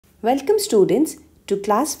Welcome students to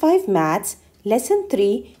Class 5 Maths Lesson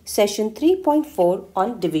 3 Session 3.4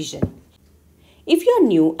 on Division. If you are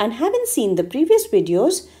new and haven't seen the previous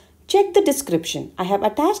videos, check the description. I have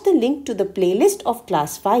attached the link to the playlist of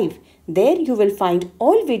Class 5. There you will find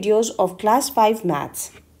all videos of Class 5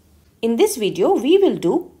 Maths. In this video, we will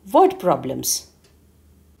do word problems.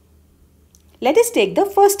 Let us take the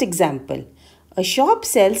first example. A shop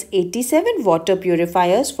sells 87 water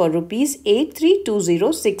purifiers for Rs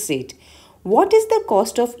 832068. What is the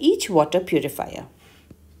cost of each water purifier?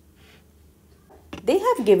 They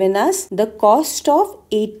have given us the cost of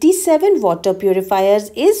 87 water purifiers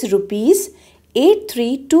is Rs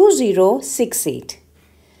 832068.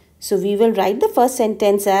 So we will write the first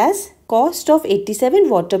sentence as cost of 87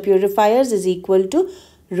 water purifiers is equal to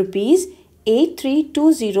Rs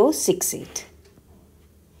 832068.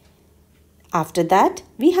 After that,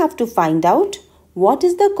 we have to find out what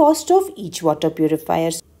is the cost of each water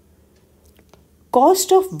purifier.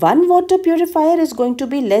 Cost of one water purifier is going to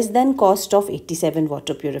be less than cost of 87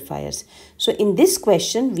 water purifiers. So in this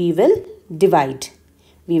question, we will divide.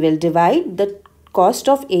 We will divide the cost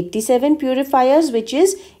of 87 purifiers, which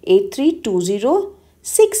is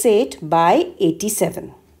 832068 by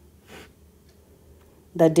 87.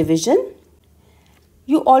 The division.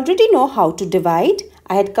 You already know how to divide.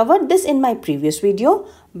 I had covered this in my previous video,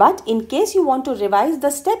 but in case you want to revise the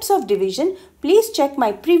steps of division, please check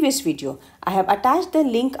my previous video. I have attached the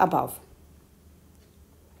link above.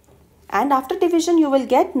 And after division, you will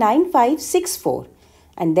get 9564.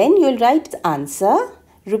 And then you will write the answer,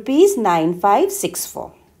 Rs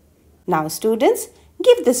 9564. Now students,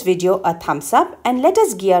 give this video a thumbs up and let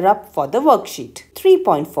us gear up for the worksheet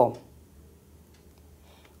 3.4.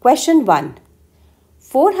 Question 1.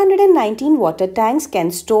 419 water tanks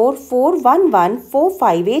can store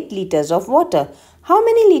 411,458 liters of water. How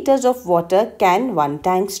many liters of water can one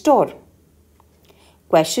tank store?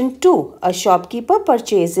 Question 2. A shopkeeper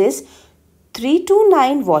purchases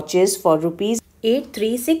 329 watches for Rs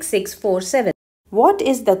 836647. What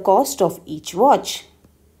is the cost of each watch?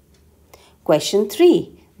 Question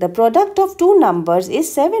 3. The product of two numbers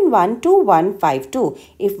is 712152.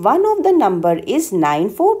 If one of the number is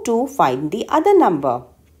 942, find the other number.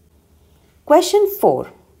 Question 4.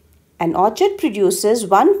 An orchard produces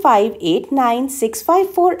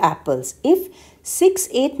 1589654 apples. If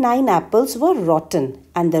 689 apples were rotten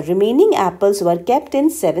and the remaining apples were kept in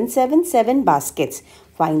 777 baskets,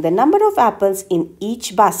 find the number of apples in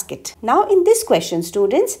each basket. Now in this question,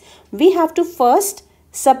 students, we have to first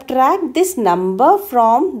subtract this number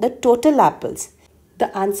from the total apples.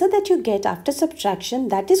 The answer that you get after subtraction,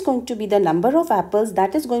 that is going to be the number of apples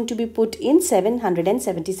that is going to be put in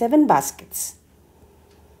 777 baskets.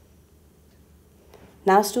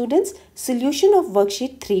 Now students, solution of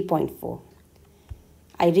worksheet 3.4.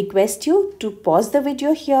 I request you to pause the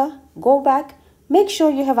video here, go back, make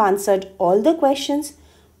sure you have answered all the questions.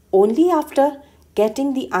 Only after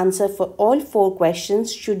getting the answer for all 4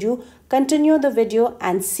 questions should you continue the video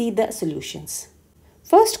and see the solutions.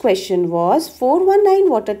 First question was 419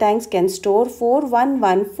 water tanks can store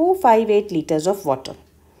 411,458 liters of water.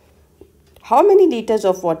 How many liters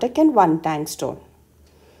of water can one tank store?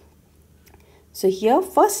 So here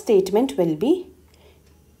first statement will be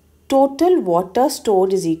total water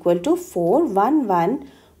stored is equal to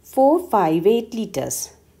 411,458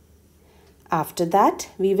 liters. After that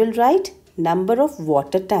we will write number of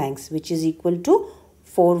water tanks, which is equal to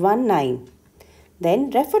 419. Then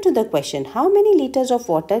refer to the question, how many liters of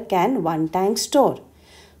water can one tank store?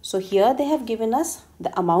 So here they have given us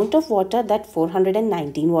the amount of water that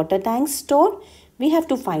 419 water tanks store. We have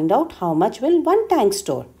to find out how much will one tank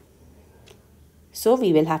store. So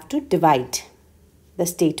we will have to divide. The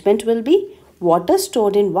statement will be water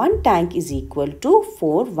stored in one tank is equal to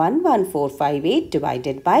 411,458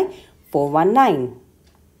 divided by 419.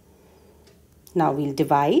 Now we'll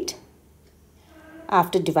divide.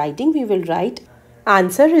 After dividing, we will write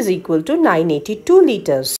answer is equal to 982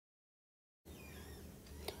 liters.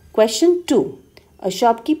 Question 2. A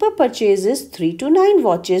shopkeeper purchases 329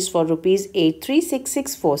 watches for Rs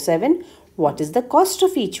 836647. What is the cost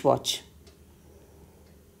of each watch?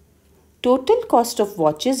 Total cost of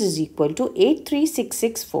watches is equal to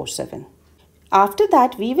 836647. After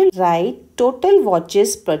that, we will write total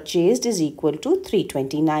watches purchased is equal to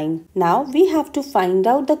 329. Now we have to find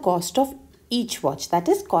out the cost of each watch, that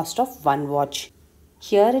is cost of one watch.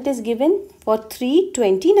 Here it is given for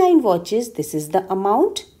 329 watches, this is the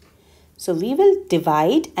amount. So we will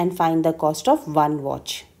divide and find the cost of one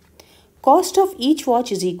watch. Cost of each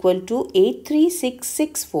watch is equal to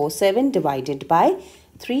 836647 divided by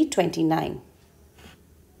 329.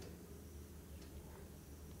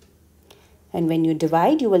 And when you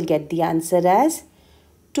divide, you will get the answer as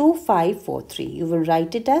 2543. You will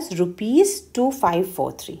write it as rupees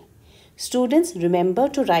 2543. Students, remember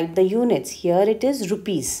to write the units. Here it is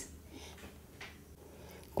rupees.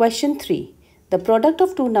 Question 3. The product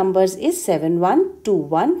of two numbers is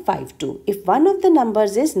 712152. If one of the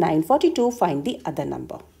numbers is 942, find the other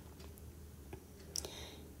number.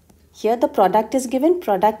 Here the product is given.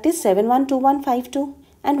 Product is 712152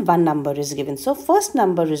 and one number is given. So first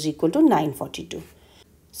number is equal to 942.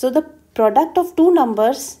 So the product of two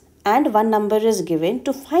numbers and one number is given.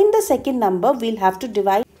 To find the second number, we'll have to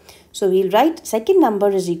divide. So we'll write second number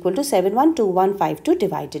is equal to 712152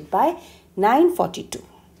 divided by 942.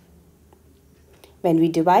 When we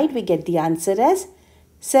divide, we get the answer as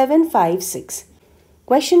 756.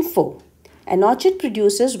 Question 4. An orchard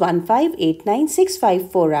produces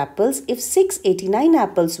 1589654 apples. If 689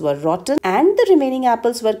 apples were rotten and the remaining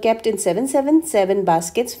apples were kept in 777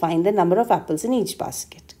 baskets, find the number of apples in each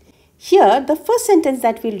basket. Here, the first sentence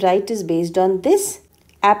that we'll write is based on this.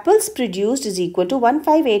 Apples produced is equal to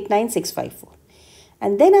 1589654.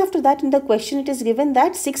 And then after that in the question it is given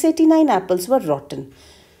that 689 apples were rotten.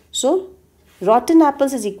 So, rotten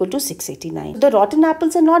apples is equal to 689. The rotten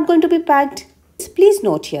apples are not going to be packed. Please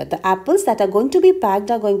note here, the apples that are going to be packed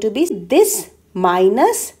are going to be this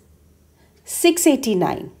minus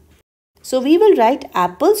 689. So we will write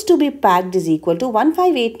apples to be packed is equal to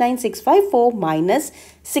 1589654 minus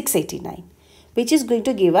 689, which is going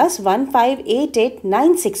to give us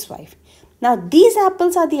 1588965. Now these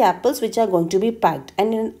apples are the apples which are going to be packed,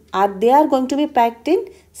 and they are going to be packed in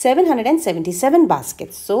 777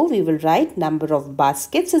 baskets. So we will write number of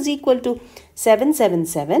baskets is equal to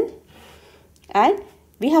 777, and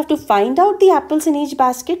we have to find out the apples in each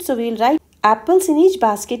basket. So we will write apples in each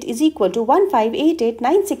basket is equal to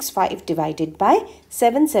 1588965 divided by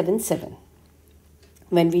 777.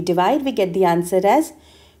 When we divide, we get the answer as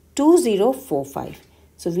 2045.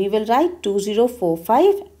 So we will write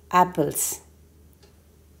 2045 apples.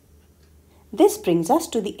 This brings us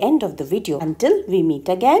to the end of the video. Until we meet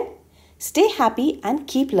again, stay happy and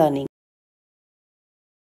keep learning.